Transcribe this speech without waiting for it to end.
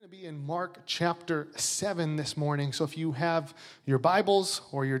be in Mark chapter 7 this morning. So if you have your Bibles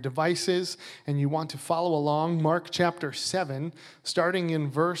or your devices and you want to follow along, Mark chapter 7, starting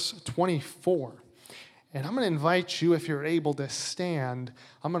in verse 24. And I'm going to invite you, if you're able to stand,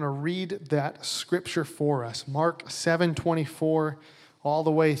 I'm going to read that scripture for us. Mark 7:24 all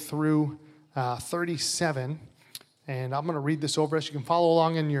the way through 37. And I'm going to read this over us. You can follow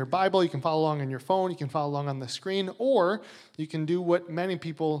along in your Bible, you can follow along on your phone, you can follow along on the screen, or you can do what many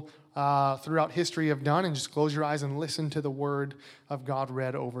people throughout history have done and just close your eyes and listen to the word of God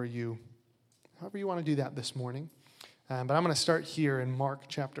read over you. However you want to do that this morning. But I'm going to start here in Mark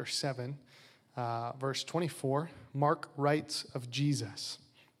chapter 7, verse 24. Mark writes of Jesus.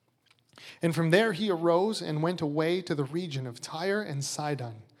 And from there he arose and went away to the region of Tyre and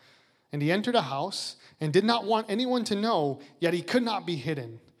Sidon. And he entered a house and did not want anyone to know, yet he could not be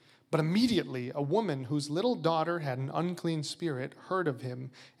hidden. But immediately a woman whose little daughter had an unclean spirit heard of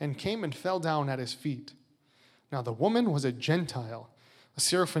him and came and fell down at his feet. Now the woman was a Gentile, a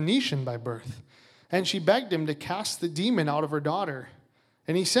Syrophoenician by birth, and she begged him to cast the demon out of her daughter.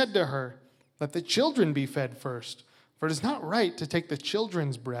 And he said to her, "Let the children be fed first, for it is not right to take the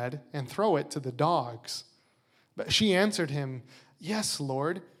children's bread and throw it to the dogs." But she answered him, "Yes,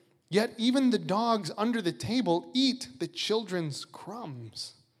 Lord. Yet even the dogs under the table eat the children's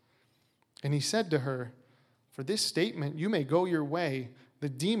crumbs." And he said to her, "For this statement you may go your way. The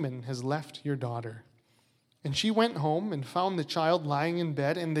demon has left your daughter." And she went home and found the child lying in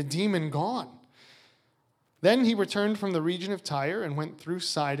bed and the demon gone. Then he returned from the region of Tyre and went through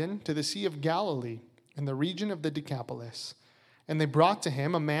Sidon to the Sea of Galilee in the region of the Decapolis. And they brought to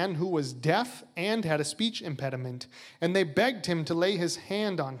him a man who was deaf and had a speech impediment, and they begged him to lay his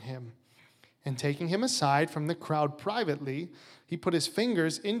hand on him. And taking him aside from the crowd privately, he put his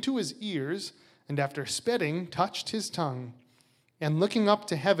fingers into his ears, and after spitting, touched his tongue. And looking up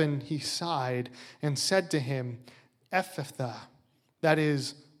to heaven, he sighed and said to him, "Ephphatha," that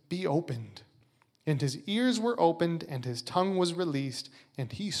is, "be opened." And his ears were opened, and his tongue was released, and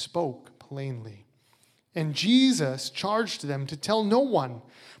he spoke plainly. And Jesus charged them to tell no one.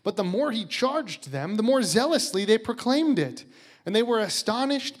 But the more he charged them, the more zealously they proclaimed it. And they were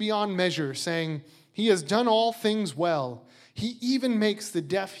astonished beyond measure, saying, "He has done all things well. He even makes the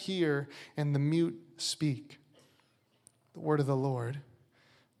deaf hear and the mute speak." The word of the Lord.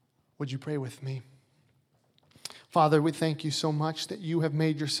 Would you pray with me? Father, we thank you so much that you have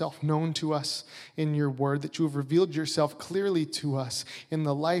made yourself known to us in your word, that you have revealed yourself clearly to us in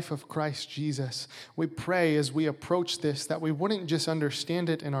the life of Christ Jesus. We pray as we approach this that we wouldn't just understand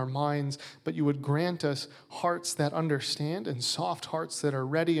it in our minds, but you would grant us hearts that understand and soft hearts that are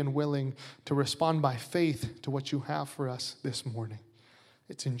ready and willing to respond by faith to what you have for us this morning.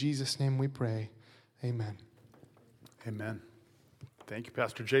 It's in Jesus' name we pray. Amen. Amen. Thank you,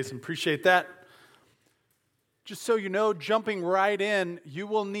 Pastor Jason. Appreciate that. Just so you know, jumping right in, you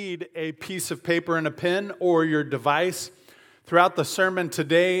will need a piece of paper and a pen or your device. Throughout the sermon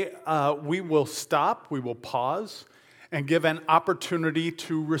today, we will stop, we will pause, and give an opportunity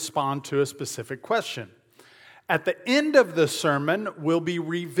to respond to a specific question. At the end of the sermon, we'll be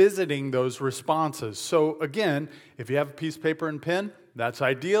revisiting those responses. So again, if you have a piece of paper and pen, that's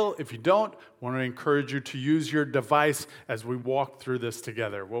ideal. If you don't, I want to encourage you to use your device as we walk through this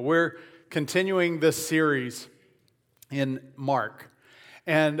together. Well, we're continuing this series in Mark.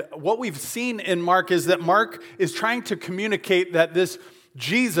 And what we've seen in Mark is that Mark is trying to communicate that this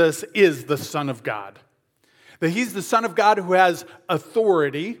Jesus is the Son of God. That he's the Son of God who has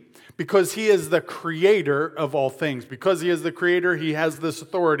authority because he is the creator of all things. Because he is the creator, he has this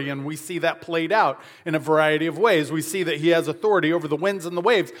authority, and we see that played out in a variety of ways. We see that he has authority over the winds and the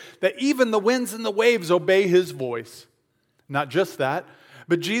waves, that even the winds and the waves obey his voice. Not just that,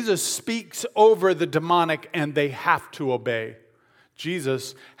 but Jesus speaks over the demonic and they have to obey.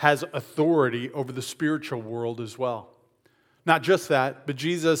 Jesus has authority over the spiritual world as well. Not just that, but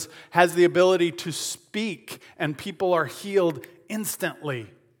Jesus has the ability to speak and people are healed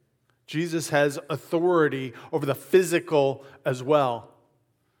instantly. Jesus has authority over the physical as well.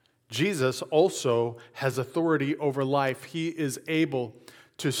 Jesus also has authority over life. He is able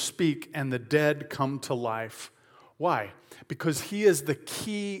to speak and the dead come to life. Why? Because he is the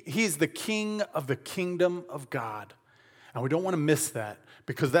key, he's the king of the kingdom of God. And we don't want to miss that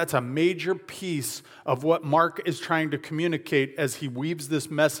because that's a major piece of what Mark is trying to communicate as he weaves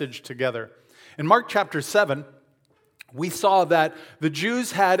this message together. In Mark chapter 7, we saw that the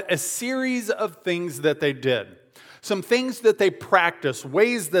Jews had a series of things that they did. Some things that they practiced,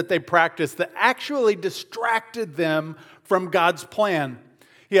 ways that they practiced that actually distracted them from God's plan.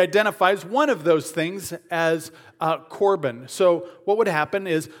 He identifies one of those things as Corban. So what would happen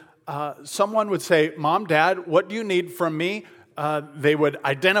is someone would say, Mom, Dad, what do you need from me? They would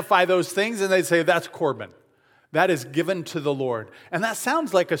identify those things and they'd say, that's Corbin. That is given to the Lord. And that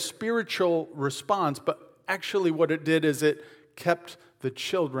sounds like a spiritual response, but actually what it did is it kept the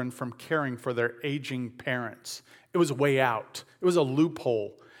children from caring for their aging parents. It was a way out. It was a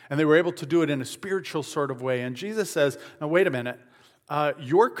loophole. And they were able to do it in a spiritual sort of way. And Jesus says, now wait a minute.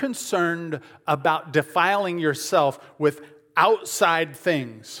 You're concerned about defiling yourself with outside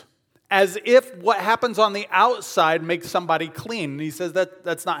things, as if what happens on the outside makes somebody clean. And he says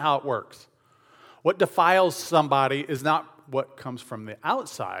that's not how it works. What defiles somebody is not what comes from the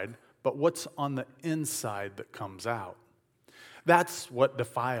outside, but what's on the inside that comes out. That's what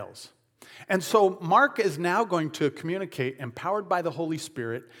defiles. And so Mark is now going to communicate, empowered by the Holy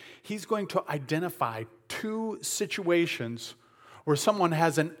Spirit. He's going to identify two situations where someone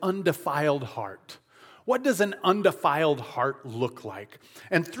has an undefiled heart. What does an undefiled heart look like?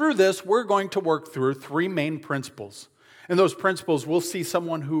 And through this, we're going to work through three main principles. In those principles, we'll see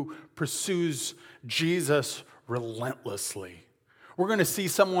someone who pursues Jesus relentlessly. We're going to see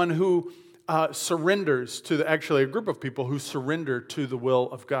someone who surrenders to actually a group of people who surrender to the will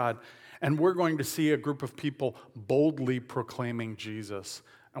of God. And we're going to see a group of people boldly proclaiming Jesus.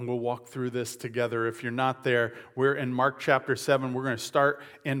 And we'll walk through this together. If you're not there, we're in Mark chapter 7. We're going to start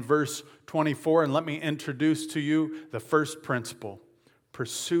in verse 24. And let me introduce to you the first principle.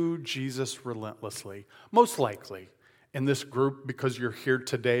 Pursue Jesus relentlessly. Most likely, in this group, because you're here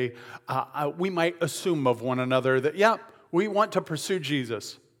today, we might assume of one another that, yeah, we want to pursue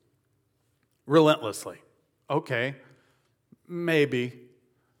Jesus relentlessly. Okay, maybe.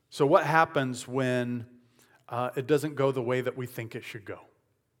 So what happens when it doesn't go the way that we think it should go?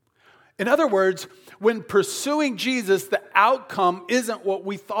 In other words, when pursuing Jesus, the outcome isn't what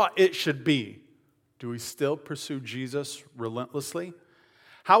we thought it should be. Do we still pursue Jesus relentlessly?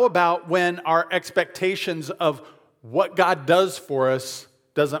 How about when our expectations of what God does for us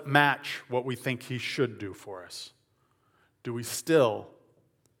doesn't match what we think He should do for us? Do we still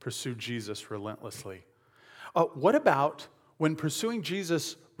pursue Jesus relentlessly? What about when pursuing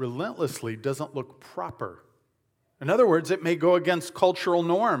Jesus relentlessly doesn't look proper? In other words, it may go against cultural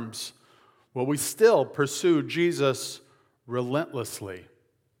norms. Will we still pursue Jesus relentlessly?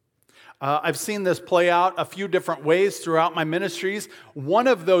 I've seen this play out a few different ways throughout my ministries. One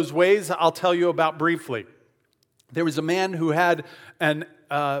of those ways I'll tell you about briefly. There was a man who had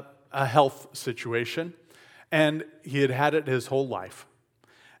a health situation, and he had had it his whole life.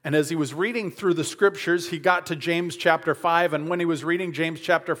 And as he was reading through the scriptures, he got to James chapter 5, and when he was reading James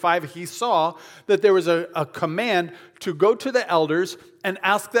chapter 5, he saw that there was a command to go to the elders and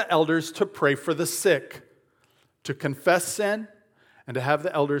ask the elders to pray for the sick, to confess sin, and to have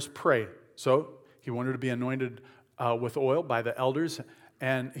the elders pray. So he wanted to be anointed with oil by the elders,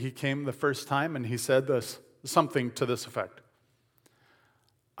 and he came the first time, and he said something to this effect.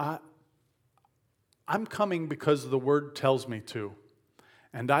 I'm coming because the word tells me to.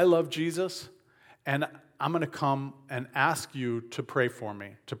 And I love Jesus, and I'm going to come and ask you to pray for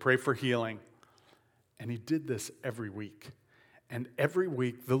me, to pray for healing. And he did this every week. And every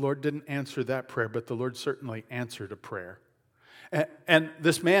week, the Lord didn't answer that prayer, but the Lord certainly answered a prayer. And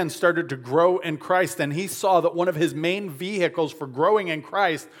this man started to grow in Christ, and he saw that one of his main vehicles for growing in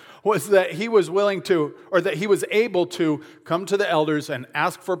Christ was that he was willing to, or that he was able to come to the elders and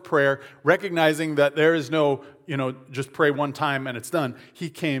ask for prayer, recognizing that there is no, just pray one time and it's done. He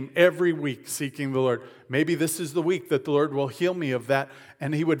came every week seeking the Lord. Maybe this is the week that the Lord will heal me of that,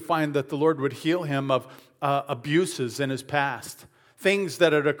 and he would find that the Lord would heal him of abuses in his past, things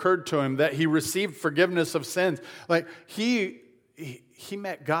that had occurred to him, that he received forgiveness of sins. Like he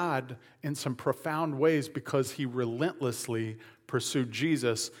met God in some profound ways because he relentlessly pursued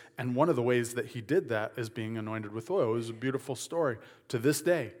Jesus. And one of the ways that he did that is being anointed with oil. It was a beautiful story. To this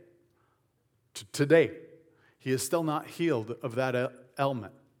day, today, he is still not healed of that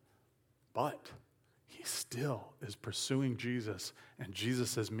ailment. But he still is pursuing Jesus, and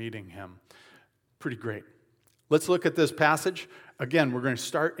Jesus is meeting him. Pretty great. Let's look at this passage. Again, we're going to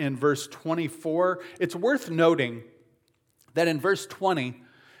start in verse 24. It's worth noting that in verse 20,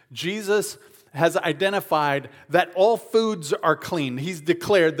 Jesus has identified that all foods are clean. He's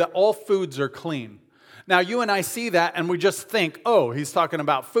declared that all foods are clean. Now, you and I see that and we just think, oh, he's talking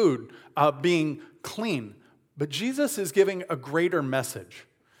about food being clean. But Jesus is giving a greater message.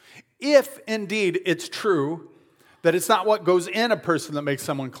 If indeed it's true that it's not what goes in a person that makes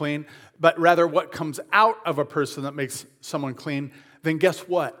someone clean, but rather what comes out of a person that makes someone clean, then guess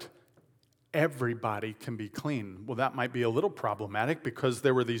what? everybody can be clean. Well, that might be a little problematic because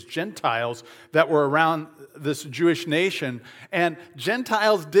there were these Gentiles that were around this Jewish nation, and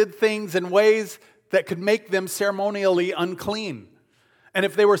Gentiles did things in ways that could make them ceremonially unclean. And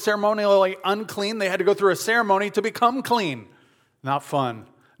if they were ceremonially unclean, they had to go through a ceremony to become clean. Not fun,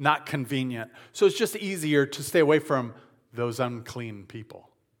 not convenient. So it's just easier to stay away from those unclean people.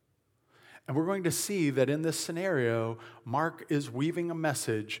 And we're going to see that in this scenario, Mark is weaving a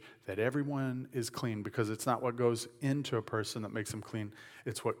message that everyone is clean, because it's not what goes into a person that makes them clean,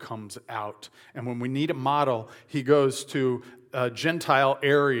 it's what comes out. And when we need a model, he goes to Gentile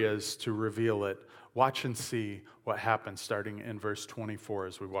areas to reveal it. Watch and see what happens starting in verse 24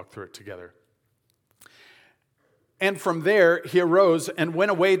 as we walk through it together. And from there he arose and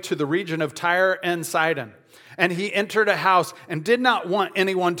went away to the region of Tyre and Sidon. And he entered a house and did not want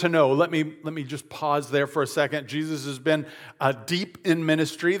anyone to know. Let me just pause there for a second. Jesus has been deep in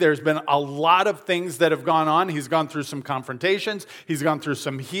ministry. There's been a lot of things that have gone on. He's gone through some confrontations. He's gone through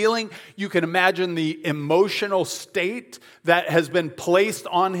some healing. You can imagine the emotional state that has been placed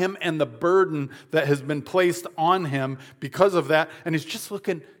on him and the burden that has been placed on him because of that. And he's just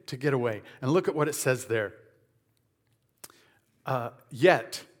looking to get away. And look at what it says there.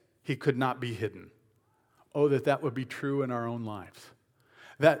 Yet he could not be hidden. Oh, that would be true in our own lives.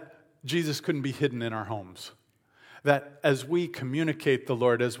 That Jesus couldn't be hidden in our homes. That as we communicate the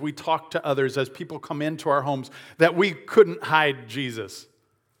Lord, as we talk to others, as people come into our homes, that we couldn't hide Jesus.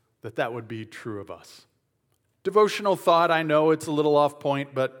 That would be true of us. Devotional thought, I know it's a little off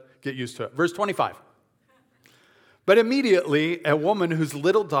point, but get used to it. Verse 25. But immediately, a woman whose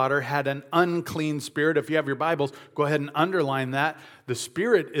little daughter had an unclean spirit. If you have your Bibles, go ahead and underline that. The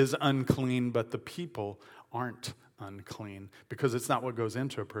spirit is unclean, but the people aren't unclean, because it's not what goes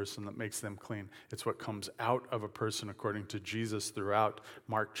into a person that makes them clean. It's what comes out of a person, according to Jesus throughout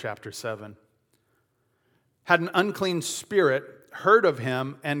Mark chapter 7. Had an unclean spirit, heard of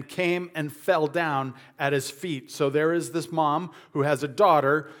him, and came and fell down at his feet. So there is this mom who has a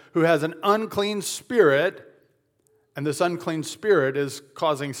daughter who has an unclean spirit. And this unclean spirit is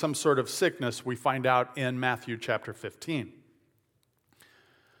causing some sort of sickness, we find out in Matthew chapter 15.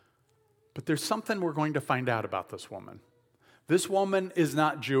 But there's something we're going to find out about this woman. This woman is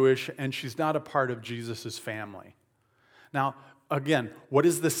not Jewish, and she's not a part of Jesus' family. Now, again, what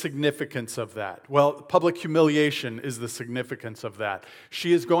is the significance of that? Well, public humiliation is the significance of that.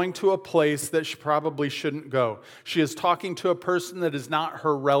 She is going to a place that she probably shouldn't go. She is talking to a person that is not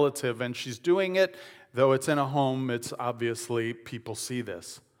her relative, and she's doing it. Though it's in a home, it's obviously people see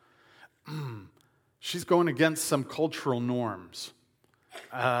this. She's going against some cultural norms.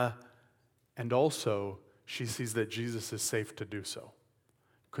 And also, she sees that Jesus is safe to do so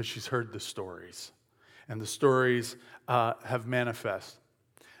because she's heard the stories. And the stories have manifest.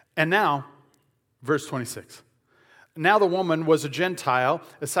 And now, verse 26. Now the woman was a Gentile,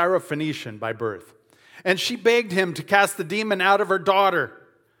 a Syrophoenician by birth. And she begged him to cast the demon out of her daughter.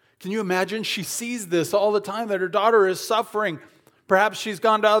 Can you imagine? She sees this all the time, that her daughter is suffering. Perhaps she's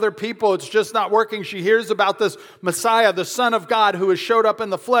gone to other people. It's just not working. She hears about this Messiah, the Son of God, who has showed up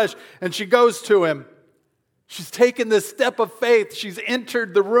in the flesh, and she goes to him. She's taken this step of faith. She's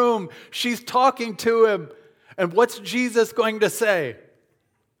entered the room. She's talking to him. And what's Jesus going to say?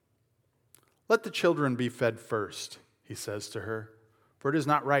 Let the children be fed first, he says to her. For it is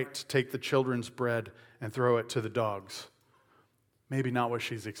not right to take the children's bread and throw it to the dogs. Maybe not what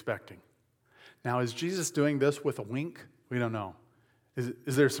she's expecting. Now, is Jesus doing this with a wink? We don't know.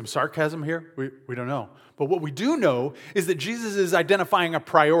 Is there some sarcasm here? We don't know. But what we do know is that Jesus is identifying a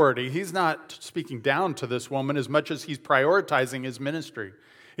priority. He's not speaking down to this woman as much as he's prioritizing his ministry.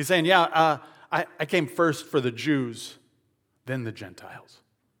 He's saying, I came first for the Jews, then the Gentiles.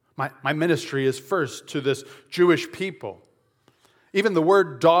 My ministry is first to this Jewish people. Even the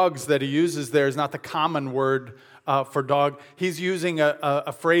word dogs that he uses there is not the common word for dog. He's using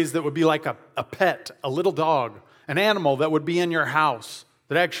a phrase that would be like a pet, a little dog, an animal that would be in your house,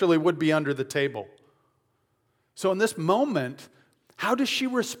 that actually would be under the table. So in this moment, how does she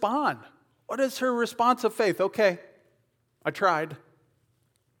respond? What is her response of faith? Okay, I tried.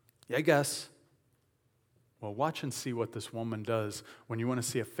 Yeah, I guess. Well, watch and see what this woman does when you want to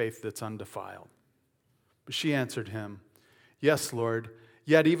see a faith that's undefiled. But she answered him, Yes, Lord,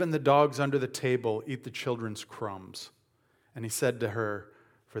 yet even the dogs under the table eat the children's crumbs. And he said to her,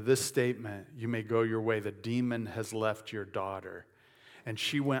 For this statement, you may go your way. The demon has left your daughter. And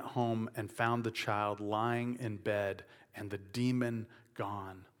she went home and found the child lying in bed and the demon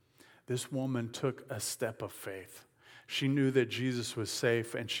gone. This woman took a step of faith. She knew that Jesus was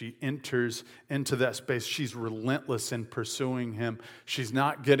safe, and she enters into that space. She's relentless in pursuing him. She's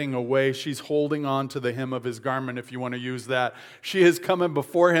not getting away. She's holding on to the hem of his garment, if you want to use that. She is coming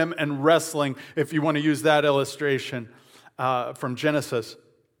before him and wrestling, if you want to use that illustration from Genesis.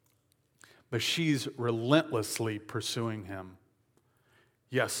 But she's relentlessly pursuing him.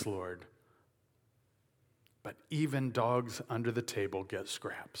 Yes, Lord. But even dogs under the table get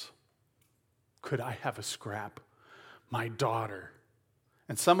scraps. Could I have a scrap? My daughter.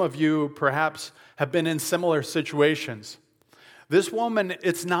 And some of you perhaps have been in similar situations. This woman,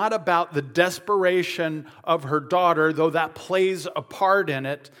 it's not about the desperation of her daughter, though that plays a part in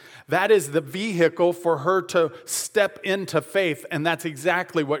it. That is the vehicle for her to step into faith, and that's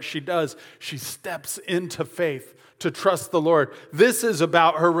exactly what she does. She steps into faith to trust the Lord. This is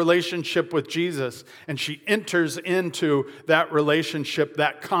about her relationship with Jesus, and she enters into that relationship,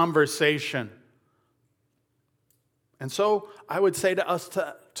 that conversation. And so I would say to us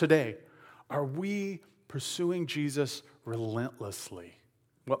today, are we pursuing Jesus relentlessly?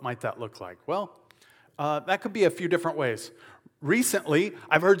 What might that look like? Well, that could be a few different ways. Recently,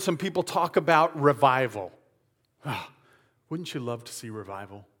 I've heard some people talk about revival. Wouldn't you love to see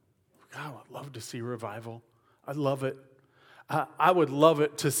revival? God, I'd love to see revival. I'd love it. I would love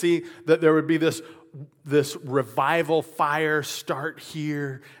it to see that there would be this revival fire start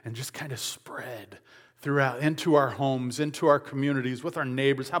here and just kind of spread throughout, into our homes, into our communities, with our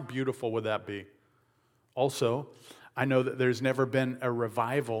neighbors. How beautiful would that be? Also, I know that there's never been a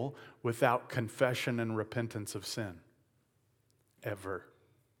revival without confession and repentance of sin. Ever.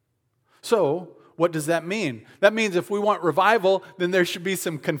 So, what does that mean? That means if we want revival, then there should be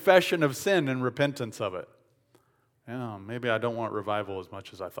some confession of sin and repentance of it. Yeah, maybe I don't want revival as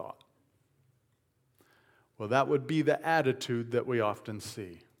much as I thought. Well, that would be the attitude that we often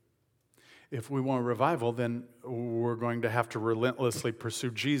see. If we want revival, then we're going to have to relentlessly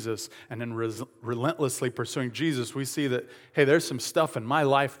pursue Jesus. And in relentlessly pursuing Jesus, we see that, hey, there's some stuff in my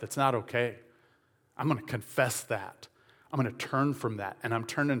life that's not okay. I'm going to confess that. I'm going to turn from that, and I'm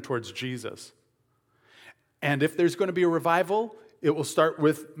turning towards Jesus. And if there's going to be a revival, it will start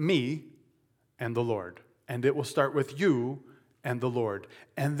with me and the Lord. And it will start with you and the Lord.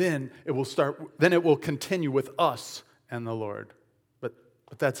 And then it will continue with us and the Lord.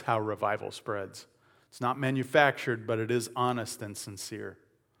 But that's how revival spreads. It's not manufactured, but it is honest and sincere.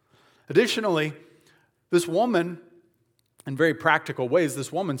 Additionally, this woman, in very practical ways,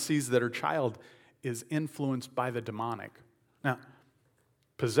 this woman sees that her child is influenced by the demonic. Now,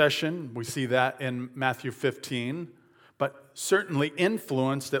 possession, we see that in Matthew 15, but certainly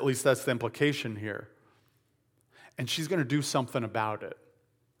influenced, at least that's the implication here. And she's going to do something about it.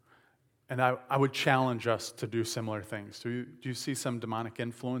 And I would challenge us to do similar things. Do you see some demonic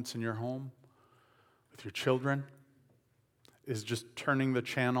influence in your home? With your children? Is just turning the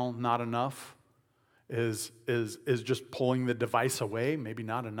channel not enough? Is just pulling the device away maybe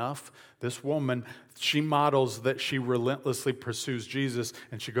not enough? This woman, she models that she relentlessly pursues Jesus,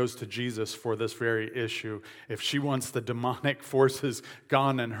 and she goes to Jesus for this very issue. If she wants the demonic forces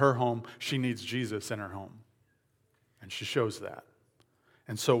gone in her home, she needs Jesus in her home. And she shows that.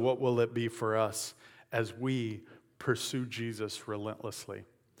 And so what will it be for us as we pursue Jesus relentlessly?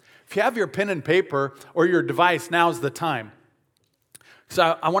 If you have your pen and paper or your device, now's the time.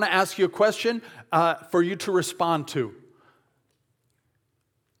 So I want to ask you a question for you to respond to.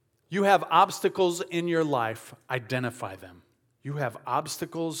 You have obstacles in your life, identify them. You have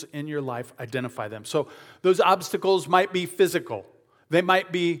obstacles in your life, identify them. So those obstacles might be physical. They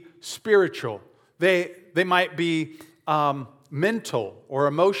might be spiritual. They might be mental or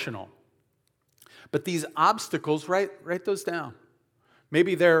emotional. But these obstacles, write those down.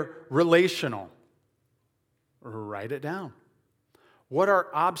 Maybe they're relational. Write it down. What are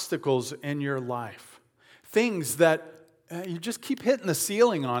obstacles in your life? Things that you just keep hitting the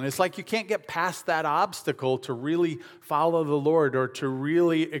ceiling on. It's like you can't get past that obstacle to really follow the Lord or to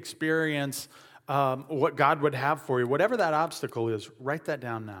really experience what God would have for you. Whatever that obstacle is, write that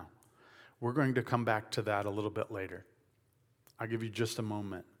down now. We're going to come back to that a little bit later. I'll give you just a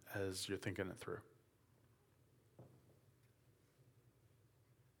moment as you're thinking it through.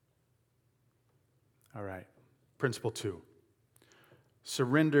 All right. Principle 2.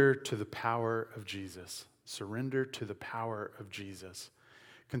 Surrender to the power of Jesus. Surrender to the power of Jesus.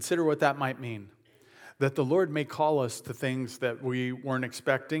 Consider what that might mean. That the Lord may call us to things that we weren't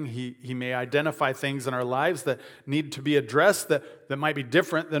expecting. He may identify things in our lives that need to be addressed that might be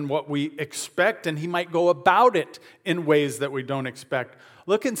different than what we expect, and He might go about it in ways that we don't expect.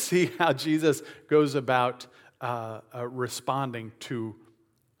 Look and see how Jesus goes about responding to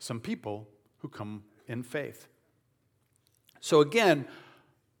some people who come in faith. So again,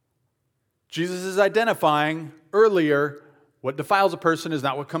 Jesus is identifying earlier what defiles a person is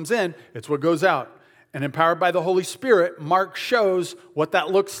not what comes in, it's what goes out. And empowered by the Holy Spirit, Mark shows what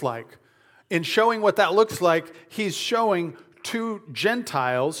that looks like. In showing what that looks like, he's showing two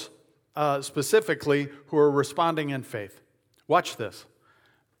Gentiles specifically who are responding in faith. Watch this,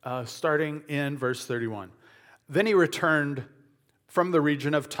 starting in verse 31. Then he returned from the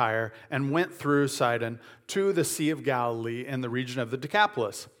region of Tyre and went through Sidon to the Sea of Galilee in the region of the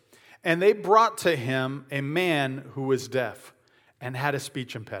Decapolis. And they brought to him a man who was deaf and had a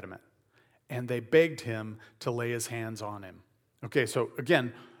speech impediment. And they begged him to lay his hands on him. Okay, so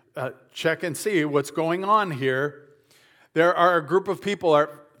again, check and see what's going on here. There are a group of people,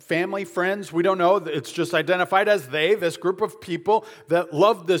 our family, friends, we don't know. It's just identified as they, this group of people that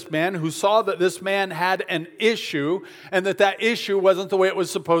loved this man, who saw that this man had an issue and that issue wasn't the way it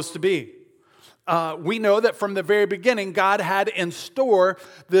was supposed to be. We know that from the very beginning, God had in store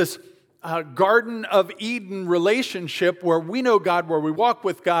this Garden of Eden relationship where we know God, where we walk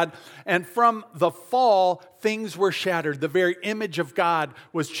with God, and from the fall, things were shattered. The very image of God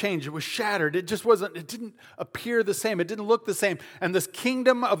was changed. It was shattered. It didn't appear the same. It didn't look the same. And this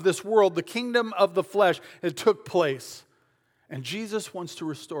kingdom of this world, the kingdom of the flesh, it took place. And Jesus wants to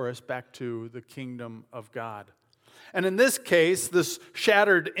restore us back to the kingdom of God. And in this case, this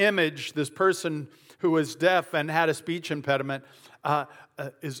shattered image, this person who was deaf and had a speech impediment,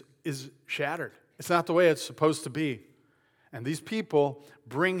 is shattered. It's not the way it's supposed to be. And these people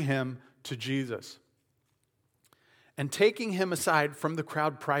bring him to Jesus. And taking him aside from the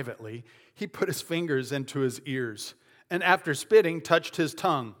crowd privately, he put his fingers into his ears, and after spitting, touched his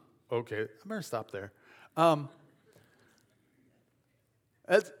tongue. Okay, I'm going to stop there.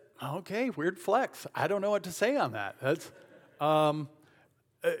 Okay, weird flex. I don't know what to say on that.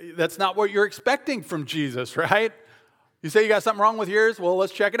 That's not what you're expecting from Jesus, right? You say you got something wrong with yours? Well,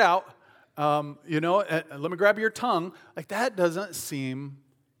 let's check it out. Let me grab your tongue. Like, that doesn't seem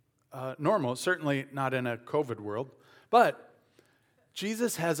normal. Certainly not in a COVID world. But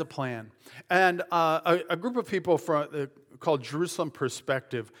Jesus has a plan. And a group of people called Jerusalem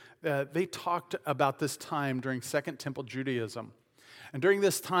Perspective, they talked about this time during Second Temple Judaism. And during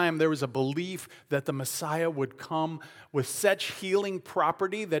this time, there was a belief that the Messiah would come with such healing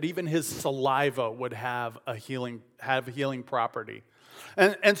property that even his saliva would have healing property.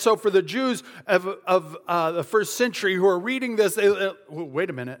 And so for the Jews of the first century who are reading this, wait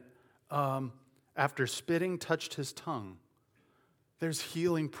a minute. After spitting, touched his tongue. There's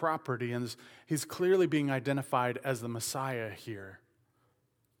healing property, and he's clearly being identified as the Messiah here.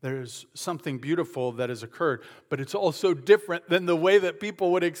 There's something beautiful that has occurred, but it's also different than the way that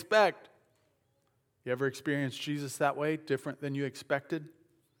people would expect. You ever experienced Jesus that way, different than you expected?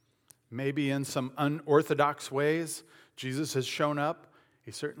 Maybe in some unorthodox ways, Jesus has shown up.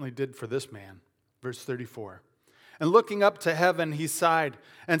 He certainly did for this man. Verse 34. And looking up to heaven, he sighed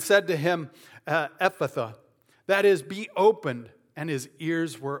and said to him, Ephphatha, that is, be opened. And his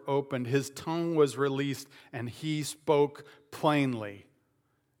ears were opened, his tongue was released, and he spoke plainly.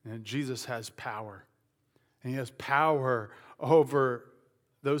 And Jesus has power. And he has power over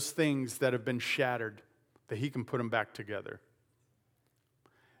those things that have been shattered, that he can put them back together.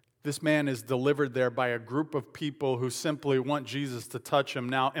 This man is delivered there by a group of people who simply want Jesus to touch him.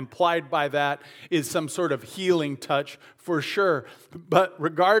 Now, implied by that is some sort of healing touch for sure. But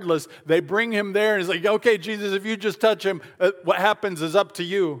regardless, they bring him there and he's like, okay, Jesus, if you just touch him, what happens is up to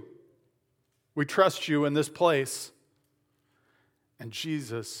you. We trust you in this place. And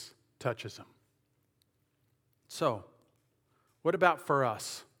Jesus touches him. So, what about for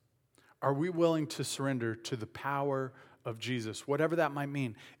us? Are we willing to surrender to the power of Jesus, whatever that might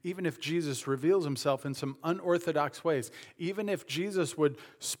mean? Even if Jesus reveals himself in some unorthodox ways, even if Jesus would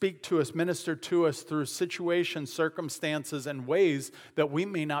speak to us, minister to us through situations, circumstances, and ways that we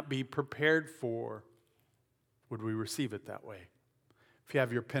may not be prepared for, would we receive it that way? If you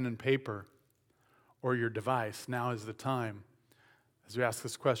have your pen and paper or your device, now is the time. As we ask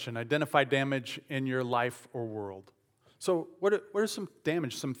this question, identify damage in your life or world. So what are some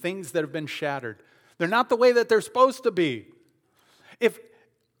damage, some things that have been shattered? They're not the way that they're supposed to be. If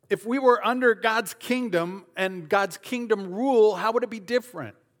we were under God's kingdom and God's kingdom rule, how would it be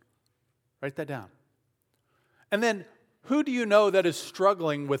different? Write that down. And then, who do you know that is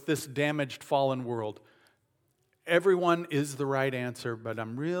struggling with this damaged, fallen world? Everyone is the right answer, but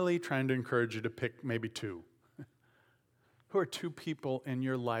I'm really trying to encourage you to pick maybe two. Who are two people in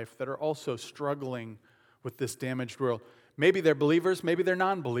your life that are also struggling with this damaged world? Maybe they're believers, maybe they're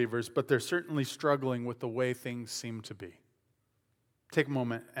non-believers, but they're certainly struggling with the way things seem to be. Take a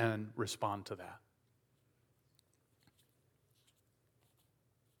moment and respond to that.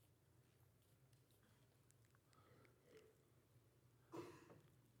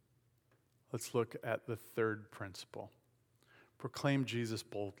 let's look at the third principle. Proclaim Jesus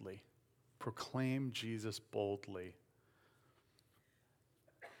boldly. Proclaim Jesus boldly.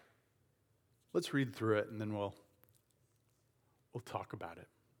 Let's read through it and then we'll talk about it.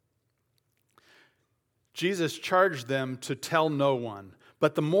 Jesus charged them to tell no one,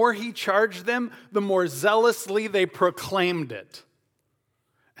 but the more he charged them, the more zealously they proclaimed it.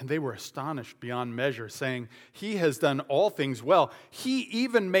 And they were astonished beyond measure, saying, "He has done all things well. He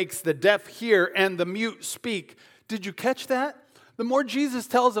even makes the deaf hear and the mute speak." Did you catch that? The more Jesus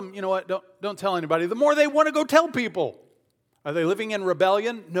tells them, you know what, don't tell anybody, the more they want to go tell people. Are they living in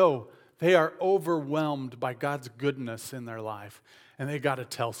rebellion? No. They are overwhelmed by God's goodness in their life, and they got to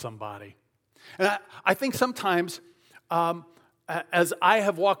tell somebody. And I think sometimes, as I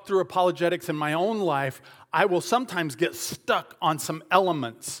have walked through apologetics in my own life, I will sometimes get stuck on some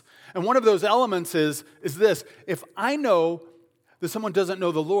elements. And one of those elements is this. If I know that someone doesn't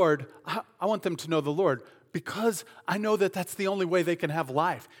know the Lord, I want them to know the Lord, because I know that that's the only way they can have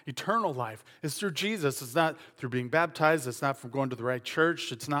life. Eternal life is through Jesus. It's not through being baptized. It's not from going to the right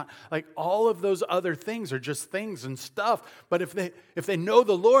church. It's not like all of those other things are just things and stuff. But if they know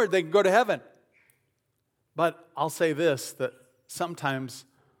the Lord, they can go to heaven. But I'll say this, that sometimes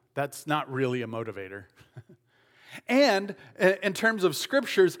that's not really a motivator. And in terms of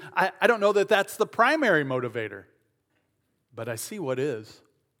scriptures, I don't know that that's the primary motivator. But I see what is.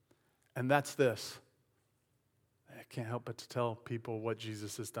 And that's this. I can't help but to tell people what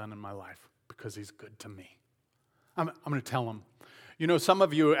Jesus has done in my life because he's good to me. I'm going to tell them. You know, some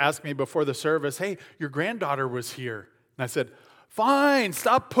of you asked me before the service, "Hey, your granddaughter was here." And I said, "Fine,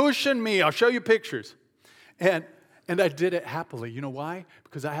 stop pushing me. I'll show you pictures." And I did it happily. You know why?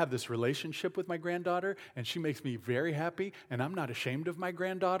 Because I have this relationship with my granddaughter, and she makes me very happy, and I'm not ashamed of my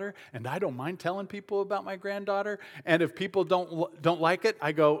granddaughter, and I don't mind telling people about my granddaughter. And if people don't like it,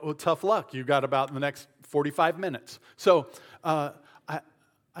 I go, "Well, tough luck. You got about the next 45 minutes." So I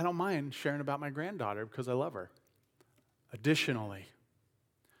don't mind sharing about my granddaughter because I love her. Additionally,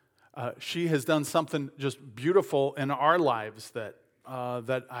 she has done something just beautiful in our lives that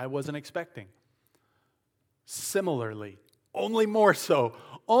I wasn't expecting. Similarly, only more so,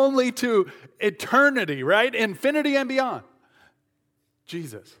 only to eternity, right? Infinity and beyond.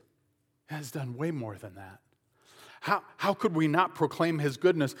 Jesus has done way more than that. How could we not proclaim his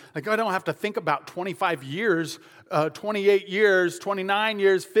goodness? Like, I don't have to think about 25 years, 28 years, 29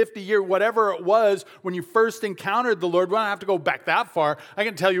 years, 50 years, whatever it was when you first encountered the Lord. We don't have to go back that far. I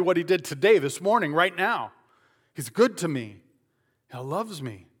can tell you what he did today, this morning, right now. He's good to me. He loves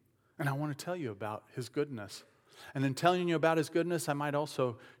me. And I want to tell you about his goodness. And in telling you about his goodness, I might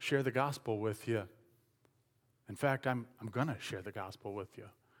also share the gospel with you. In fact, I'm going to share the gospel with you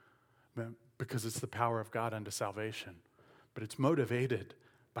because it's the power of God unto salvation. But it's motivated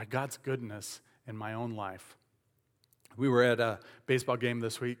by God's goodness in my own life. We were at a baseball game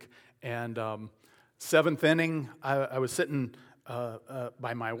this week, and seventh inning, I was sitting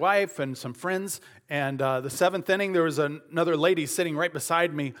by my wife and some friends, and the seventh inning, there was another lady sitting right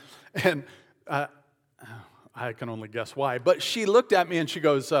beside me, and I can only guess why, but she looked at me and she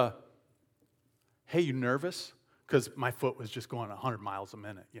goes, "Hey, you nervous?" Because my foot was just going 100 miles a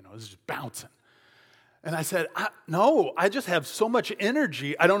minute, it was just bouncing. And I said, "No, I just have so much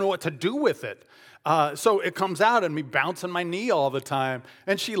energy, I don't know what to do with it." So it comes out and me bouncing my knee all the time.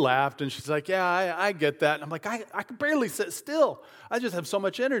 And she laughed and she's like, "Yeah, I get that." And I'm like, I can barely sit still. I just have so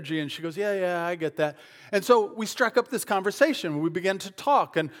much energy. And she goes, yeah, I get that. And so we struck up this conversation. We began to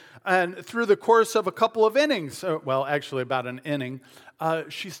talk. And through the course of a couple of innings, well, actually about an inning,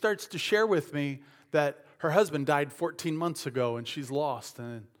 she starts to share with me that her husband died 14 months ago and she's lost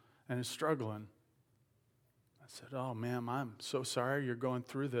and is struggling. I said, "Oh, ma'am, I'm so sorry you're going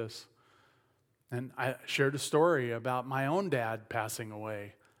through this." And I shared a story about my own dad passing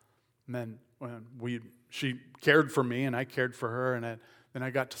away. And then when she cared for me and I cared for her, and then I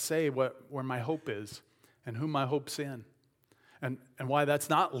got to say where my hope is and who my hope's in. And why that's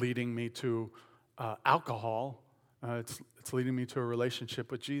not leading me to alcohol. It's leading me to a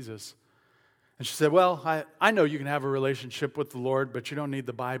relationship with Jesus. And she said, "Well, I know you can have a relationship with the Lord, but you don't need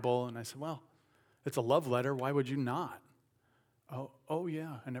the Bible." And I said, "Well, it's a love letter. Why would you not?" Oh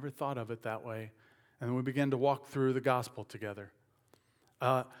yeah, I never thought of it that way. And then we began to walk through the gospel together.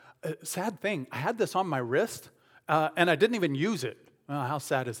 Sad thing, I had this on my wrist, and I didn't even use it. Well, how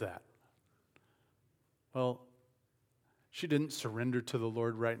sad is that? Well, she didn't surrender to the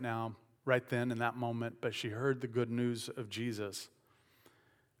Lord right then in that moment, but she heard the good news of Jesus.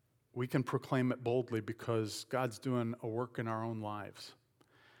 We can proclaim it boldly because God's doing a work in our own lives.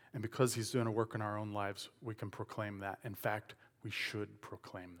 And because he's doing a work in our own lives, we can proclaim that. In fact, we should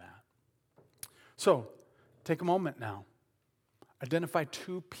proclaim that. So, take a moment now. Identify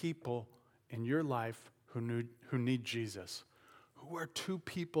 2 people in your life who need Jesus. Who are 2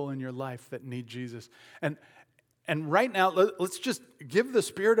 people in your life that need Jesus? And right now, let's just give the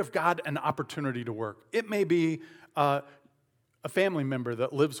Spirit of God an opportunity to work. It may be a family member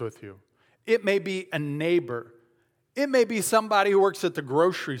that lives with you. It may be a neighbor. It may be somebody who works at the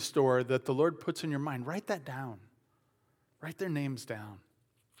grocery store that the Lord puts in your mind. Write that down. Write their names down.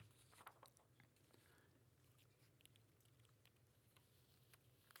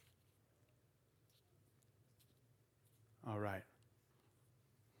 All right.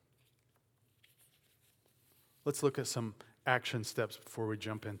 Let's look at some action steps before we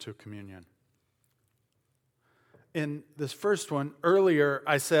jump into communion. In this first one, earlier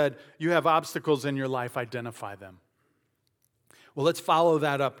I said, you have obstacles in your life, identify them. Well, let's follow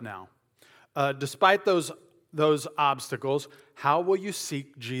that up now. Despite those obstacles, how will you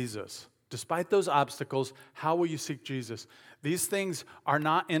seek Jesus? Despite those obstacles, how will you seek Jesus? These things are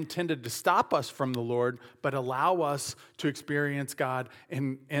not intended to stop us from the Lord, but allow us to experience God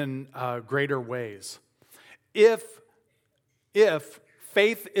in greater ways. If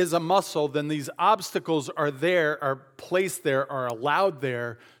faith is a muscle, then these obstacles are placed there, are allowed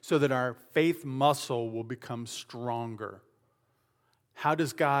there, so that our faith muscle will become stronger. How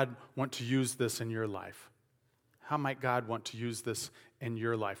does God want to use this in your life? How might God want to use this in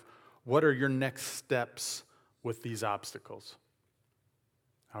your life? What are your next steps with these obstacles?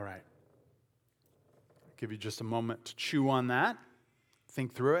 All right. I'll give you just a moment to chew on that,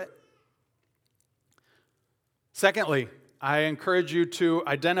 think through it. Secondly, I encourage you to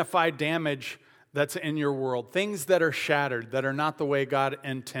identify damage that's in your world, things that are shattered, that are not the way God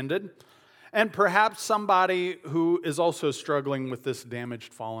intended, and perhaps somebody who is also struggling with this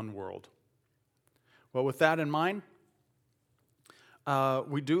damaged, fallen world. Well, with that in mind,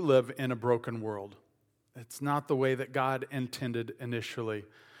 we do live in a broken world. It's not the way that God intended initially.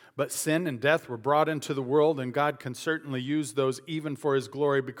 But sin and death were brought into the world, and God can certainly use those even for His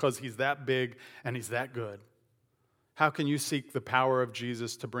glory because He's that big and He's that good. How can you seek the power of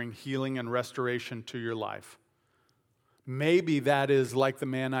Jesus to bring healing and restoration to your life? Maybe that is like the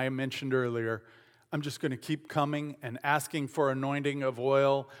man I mentioned earlier. I'm just going to keep coming and asking for anointing of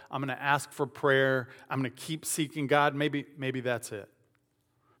oil. I'm going to ask for prayer. I'm going to keep seeking God. Maybe that's it.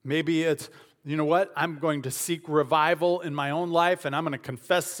 Maybe it's, you know what? I'm going to seek revival in my own life, and I'm going to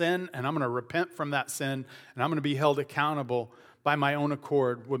confess sin, and I'm going to repent from that sin, and I'm going to be held accountable by my own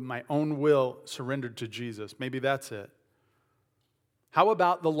accord, with my own will surrendered to Jesus. Maybe that's it. How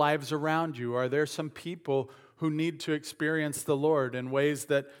about the lives around you? Are there some people who need to experience the Lord in ways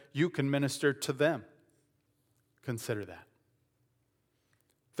that you can minister to them? Consider that.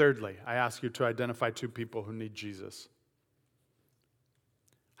 Thirdly, I ask you to identify 2 people who need Jesus.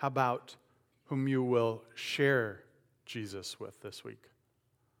 How about whom you will share Jesus with this week?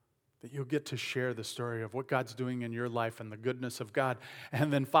 That you'll get to share the story of what God's doing in your life and the goodness of God,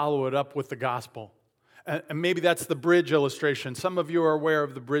 and then follow it up with the gospel. And maybe that's the bridge illustration. Some of you are aware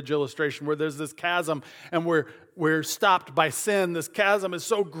of the bridge illustration where there's this chasm and we're stopped by sin. This chasm is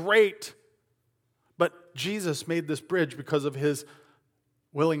so great. But Jesus made this bridge because of His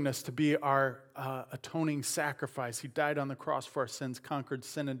willingness to be our atoning sacrifice. He died on the cross for our sins, conquered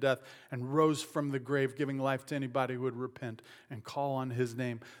sin and death, and rose from the grave, giving life to anybody who would repent and call on His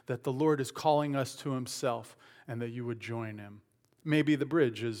name. That the Lord is calling us to Himself, and that you would join Him. Maybe the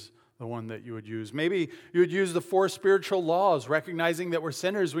bridge is the one that you would use. Maybe you would use the 4 spiritual laws, recognizing that we're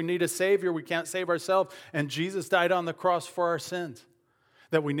sinners, we need a Savior, we can't save ourselves, and Jesus died on the cross for our sins.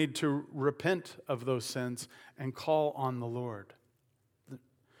 That we need to repent of those sins and call on the Lord.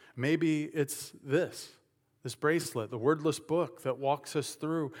 Maybe it's this bracelet, the wordless book that walks us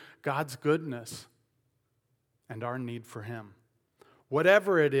through God's goodness and our need for Him.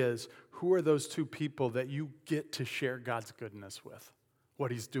 Whatever it is, who are those 2 people that you get to share God's goodness with? What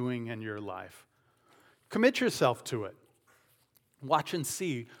He's doing in your life. Commit yourself to it. Watch and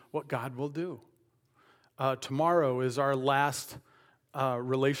see what God will do. Tomorrow is our last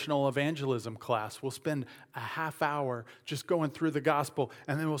relational evangelism class. We'll spend a half hour just going through the gospel,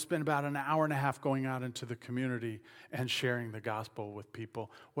 and then we'll spend about an hour and a half going out into the community and sharing the gospel with people.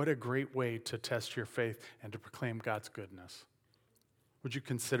 What a great way to test your faith and to proclaim God's goodness. Would you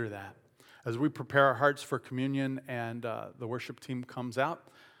consider that? As we prepare our hearts for communion and the worship team comes out,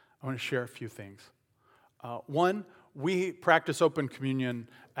 I want to share a few things. One, we practice open communion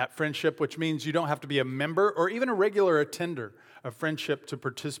at Friendship, which means you don't have to be a member or even a regular attender of Friendship to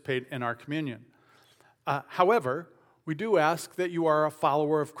participate in our communion. However, we do ask that you are a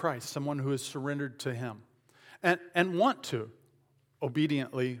follower of Christ, someone who is surrendered to Him, and want to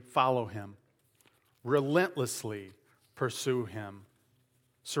obediently follow Him. relentlessly pursue him.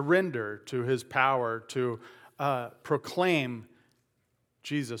 Surrender to his power to proclaim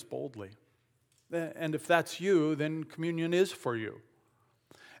Jesus boldly. And if that's you, then communion is for you.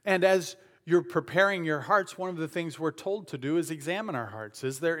 And as you're preparing your hearts, one of the things we're told to do is examine our hearts.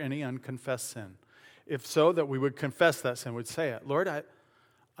 Is there any unconfessed sin? If so, that we would confess that sin, would say it. Lord,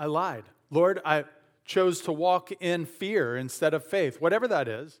 I lied. Lord, I chose to walk in fear instead of faith. Whatever that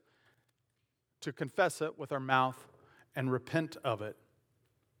is, to confess it with our mouth and repent of it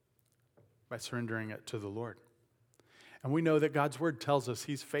by surrendering it to the Lord. And we know that God's word tells us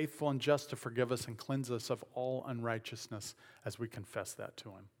he's faithful and just to forgive us and cleanse us of all unrighteousness as we confess that to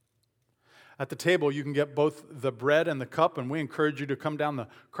him. At the table, you can get both the bread and the cup, and we encourage you to come down the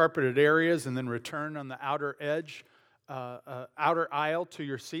carpeted areas and then return on the outer edge, outer aisle to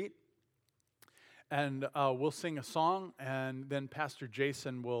your seat. And we'll sing a song, and then Pastor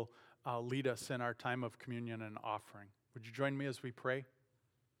Jason will lead us in our time of communion and offering. Would you join me as we pray?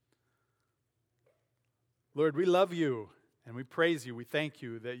 Lord, we love you and we praise you. We thank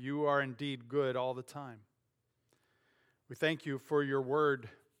you that you are indeed good all the time. We thank you for your word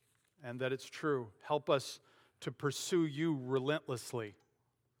and that it's true. Help us to pursue you relentlessly,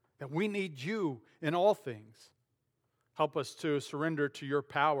 that we need you in all things. Help us to surrender to your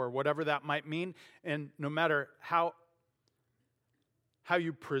power, whatever that might mean, and no matter how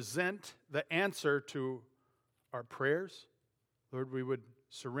you present the answer to our prayers, Lord, we would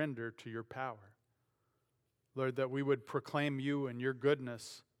surrender to your power. Lord, that we would proclaim you and your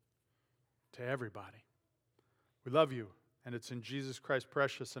goodness to everybody. We love you, and it's in Jesus Christ's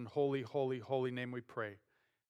precious and holy, holy, holy name we pray.